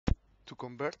To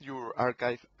convert your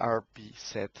archive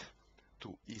RVZ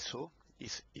to ISO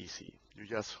is easy. You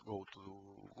just go to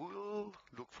Google,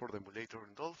 look for the emulator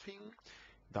in Dolphin,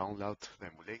 download the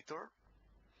emulator.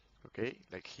 Okay,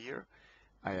 like here,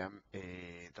 I am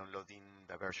downloading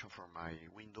the version for my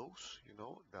Windows,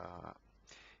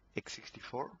 the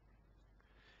x64.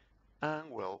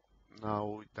 And well,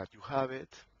 now that you have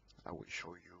it, I will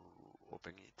show you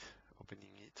opening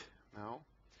it now.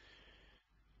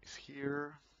 It's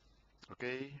here.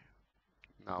 Okay,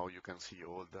 now you can see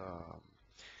all the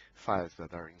files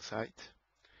that are inside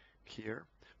here,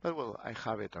 but well, I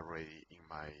have it already in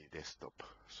my desktop.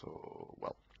 So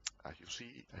well, as you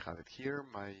see, I have it here,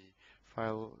 my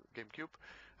file GameCube,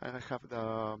 and I have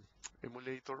the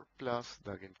emulator plus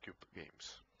the GameCube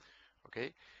games.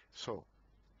 Okay, so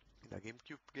the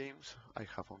GameCube games, I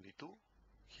have only two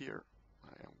here.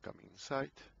 I am coming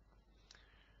inside.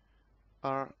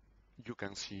 You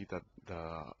can see that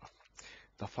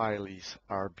the file is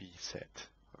RVZ.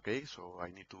 Okay, so I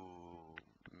need to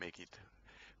make it,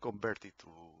 convert it to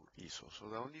ISO. So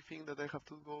the only thing that I have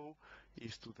to go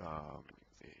is to the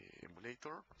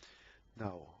emulator.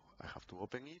 Now I have to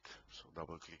open it, so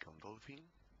double click on Dolphin,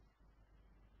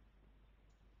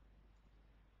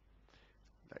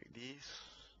 like this.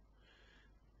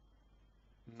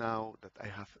 Now that I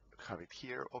have it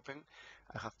here open,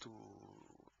 I have to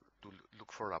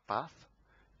look for a path,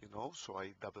 so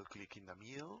I double click in the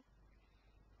middle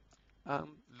and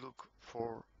look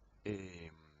for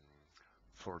the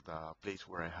place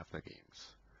where I have the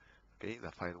games. Okay,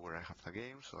 the file where I have the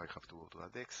games, so I have to go to the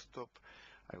desktop,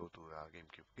 I go to the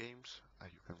GameCube games,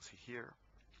 as you can see here,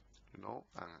 and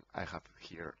I have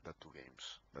here the two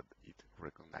games that it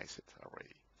recognized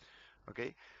already.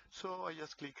 Okay, so I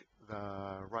just click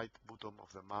the right button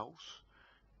of the mouse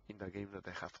in the game that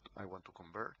I want to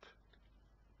convert,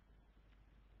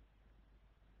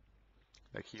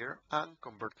 like here, and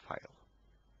convert file.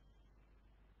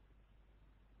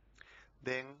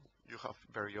 Then you have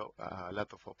a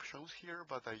lot of options here,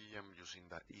 but I am using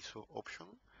the ISO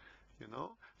option,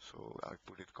 so I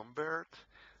put it convert,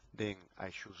 then I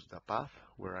choose the path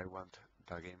where I want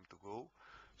the game to go,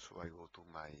 so I go to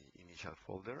my initial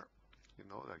folder, the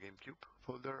GameCube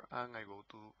folder, and I go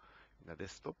to the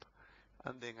desktop,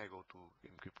 and then I go to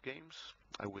GameCube games.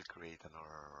 I will create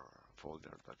another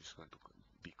folder that is going to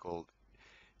be called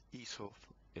ISO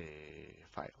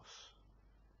files.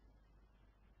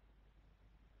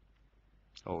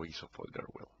 Oh, ISO folder,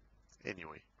 well,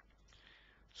 anyway.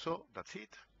 So that's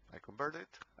it. I converted,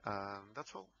 and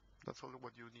that's all. That's all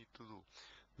what you need to do.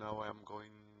 Now I'm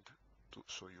going to,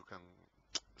 so you can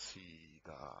see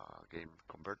the game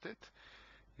converted,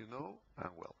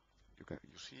 and well,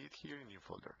 you see it here in your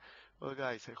folder. Well,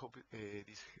 guys, I hope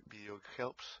this video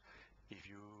helps. If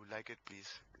you like it,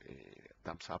 please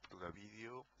thumbs up to the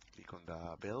video, click on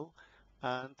the bell,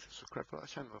 and subscribe to the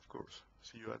channel, of course.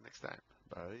 See you next time.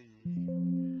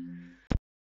 Bye.